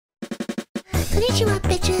Konnichiwa,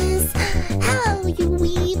 bitches. Hello, you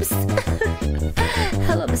weebs.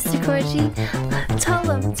 Hello, Mr. Corgi. Tell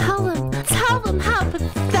them how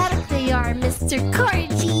pathetic they are, Mr.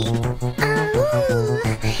 Corgi.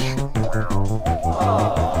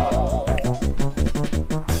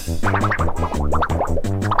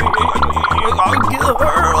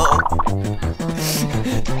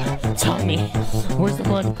 Tell me, where's the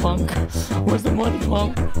money, punk? Where's the money,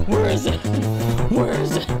 punk? Where is it? Where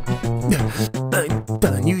is it?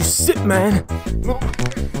 Done, you sit, man.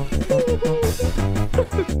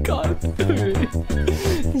 God,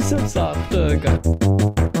 he's so soft. Oh God.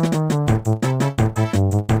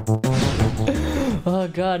 Oh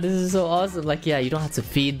God, this is so awesome. Like, yeah, you don't have to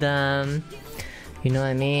feed them. You know what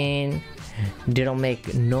I mean? They don't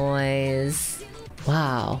make noise.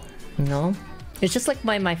 Wow, you know? It's just like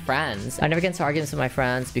my friends. I never get into arguments with my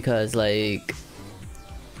friends because, like,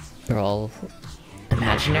 they're all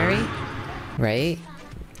imaginary, right?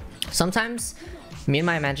 Sometimes me and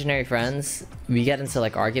my imaginary friends, we get into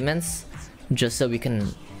like arguments just so we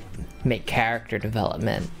can make character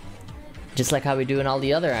development, just like how we do in all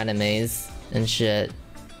the other animes and shit.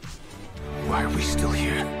 Why are we still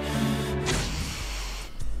here?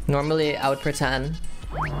 Normally I would pretend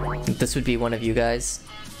this would be one of you guys,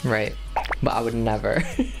 right? But I would never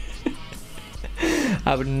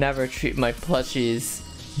I would never treat my plushies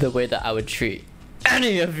the way that I would treat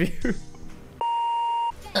any of you.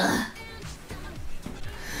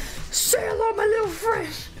 Say hello, my little friend.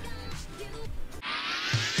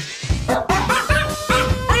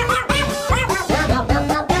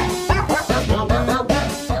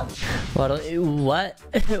 Why don't you, what?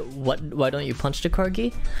 Why don't you punch the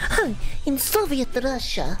Corgi? In Soviet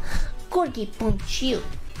Russia, Corgi punch you.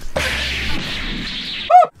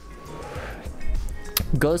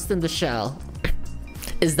 Ghost in the Shell.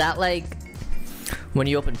 Is that like when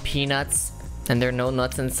you open peanuts and there are no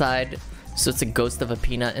nuts inside, so it's a ghost of a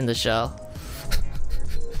peanut in the shell?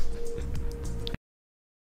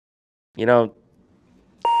 You know,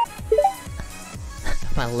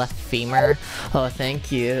 My left femur. Oh,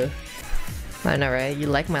 thank you. I know, right? You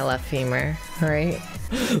like my left femur, right?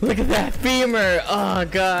 Look at that femur! Oh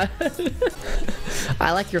God.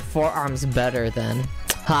 I like your forearms better then.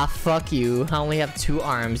 Ha, fuck you. I only have 2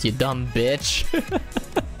 arms, you dumb bitch.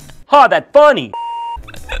 ha, that funny!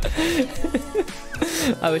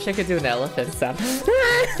 I wish I could do an elephant sound.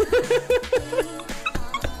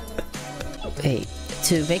 Wait,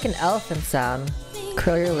 to make an elephant sound,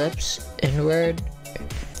 curl your lips inward.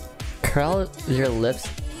 Curl your lips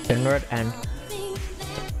inward and...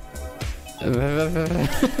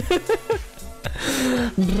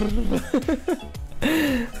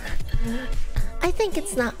 I think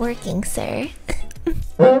it's not working, sir.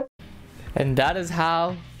 And that is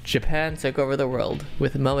how Japan took over the world,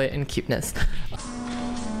 with moe and cuteness.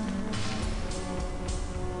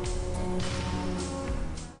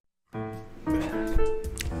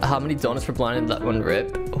 How many donuts were blind in that one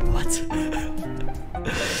rip? What?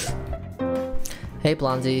 Hey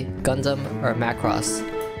Blondie, Gundam or Macross?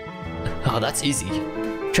 Oh, that's easy.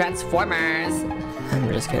 Transformers! I'm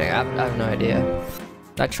just kidding, I have no idea.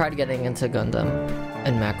 I tried getting into Gundam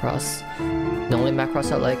and Macross. The only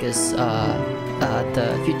Macross I like is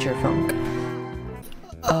the Future Funk.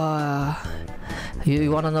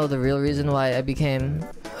 You wanna know the real reason why I became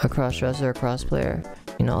a crossdresser, a crossplayer?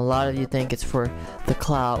 You know, a lot of you think it's for the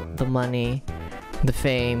clout, the money, the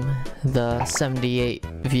fame, the 78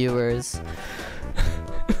 viewers.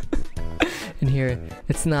 And here,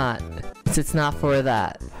 it's not. It's not for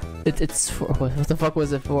that. It's for, what the fuck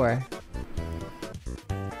was it for?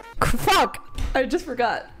 Fuck! I just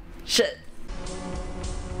forgot. Shit.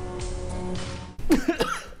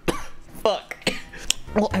 Fuck.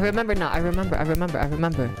 Well, I remember now. I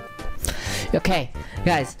remember. Okay,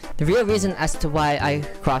 guys, the real reason as to why I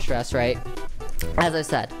cross-dress, right? As I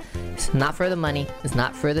said, it's not for the money, it's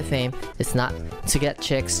not for the fame, it's not to get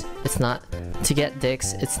chicks, it's not to get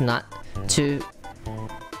dicks, it's not to...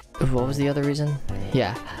 What was the other reason?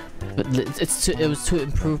 Yeah, but it was to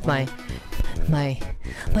improve my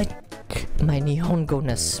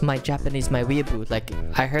Nihongo-ness, my Japanese, my weeaboo. Like,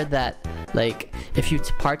 I heard that, like, if you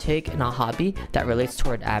partake in a hobby that relates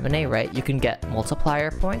toward anime, right, you can get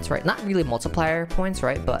multiplier points, right? Not really multiplier points,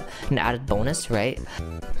 right, but an added bonus, right?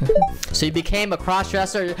 So you became a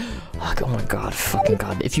cross-dresser. Oh my god, fucking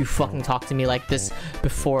god. If you fucking talked to me like this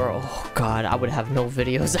before, oh god, I would have no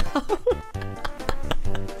videos out.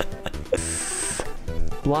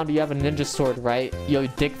 Blondie, you have a ninja sword, right? Yo,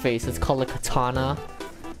 dick face, it's called a katana.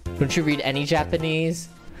 Don't you read any Japanese?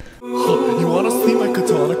 You wanna see my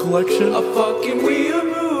katana collection? A fucking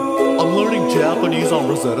weeaboo. I'm learning Japanese on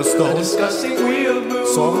Rosetta Stone.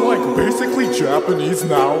 So I'm like basically Japanese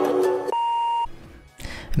now.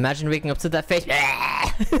 Imagine waking up to that face.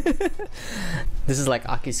 This is like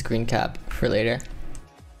Aki's screen cap for later.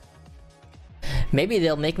 Maybe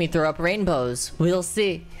they'll make me throw up rainbows. We'll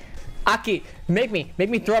see. Aki, make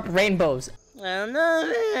me throw up rainbows. I don't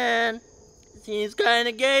know, man. Seems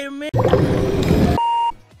kinda gay to me.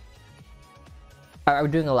 Are we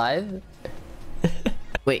doing a live?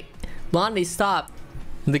 Wait, Blondie, stop.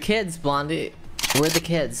 The kids, Blondie. Where are the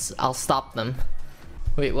kids? I'll stop them.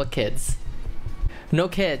 Wait, what kids? No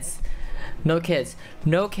kids. No kids.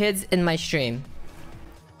 No kids in my stream.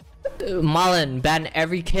 Mullen, ban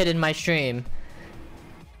every kid in my stream.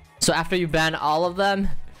 So after you ban all of them,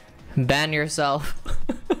 ban yourself.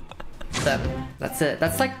 That's it.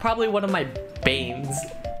 That's like probably one of my banes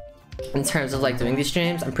in terms of like doing these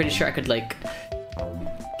streams. I'm pretty sure I could like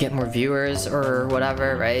get more viewers or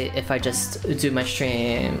whatever, right? If I just do my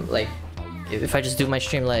stream like, if I just do my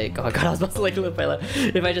stream like, oh my god, I was about to like live my life.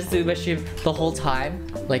 If I just do my stream the whole time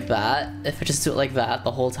like that, if I just do it like that the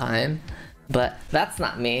whole time, but that's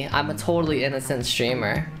not me. I'm a totally innocent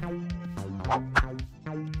streamer.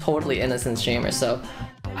 Totally innocent streamer. So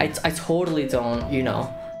I totally don't, you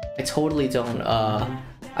know, I totally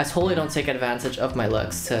don't take advantage of my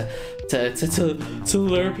looks to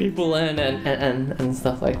lure people in and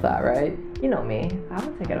stuff like that, right? You know me. I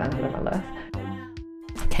don't take advantage of my looks.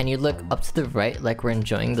 Can you look up to the right like we're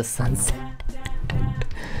enjoying the sunset?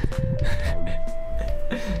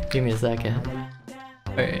 Give me a second.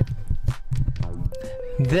 Alright.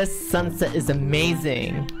 This sunset is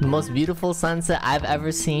amazing. The most beautiful sunset I've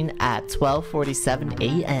ever seen at 12:47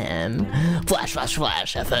 a.m. Flash, flash,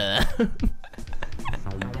 flash, FM.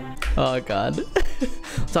 Oh god.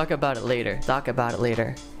 Talk about it later. Talk about it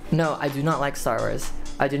later. No, I do not like Star Wars.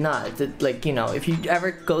 I do not. Like, you know, if you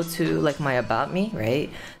ever go to like my About Me,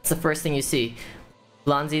 right? It's the first thing you see.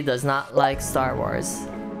 Blondie does not like Star Wars.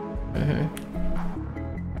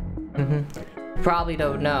 Probably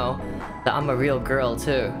don't know that I'm a real girl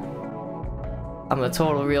too. I'm a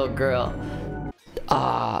total real girl.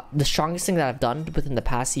 The strongest thing that I've done within the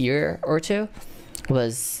past year or two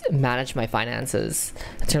was manage my finances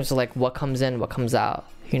in terms of like what comes in, what comes out,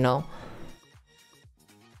 you know?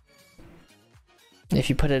 If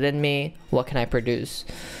you put it in me, what can I produce?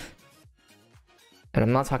 And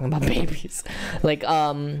I'm not talking about babies. Like,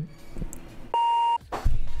 part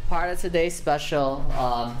of today's special,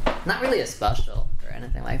 not really a special or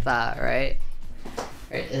anything like that, right?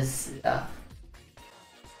 Right, is, oh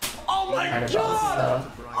my god! So,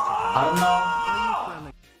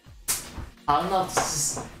 I don't know if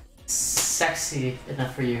this is sexy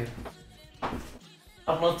enough for you. I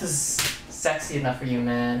don't know if this is sexy enough for you,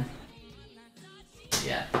 man.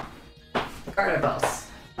 Yeah. Garter belts.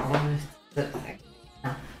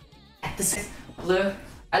 This is blue.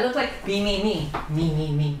 I look like me.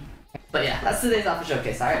 But yeah, that's today's outfit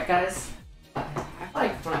showcase. Alright, guys. I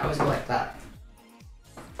like when I always go like that.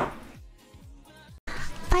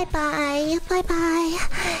 Bye bye. Bye bye.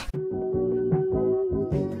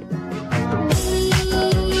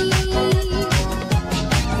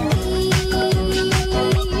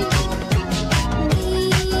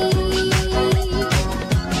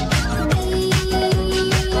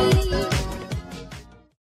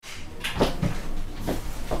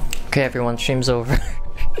 Okay, everyone, stream's over.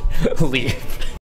 Leave.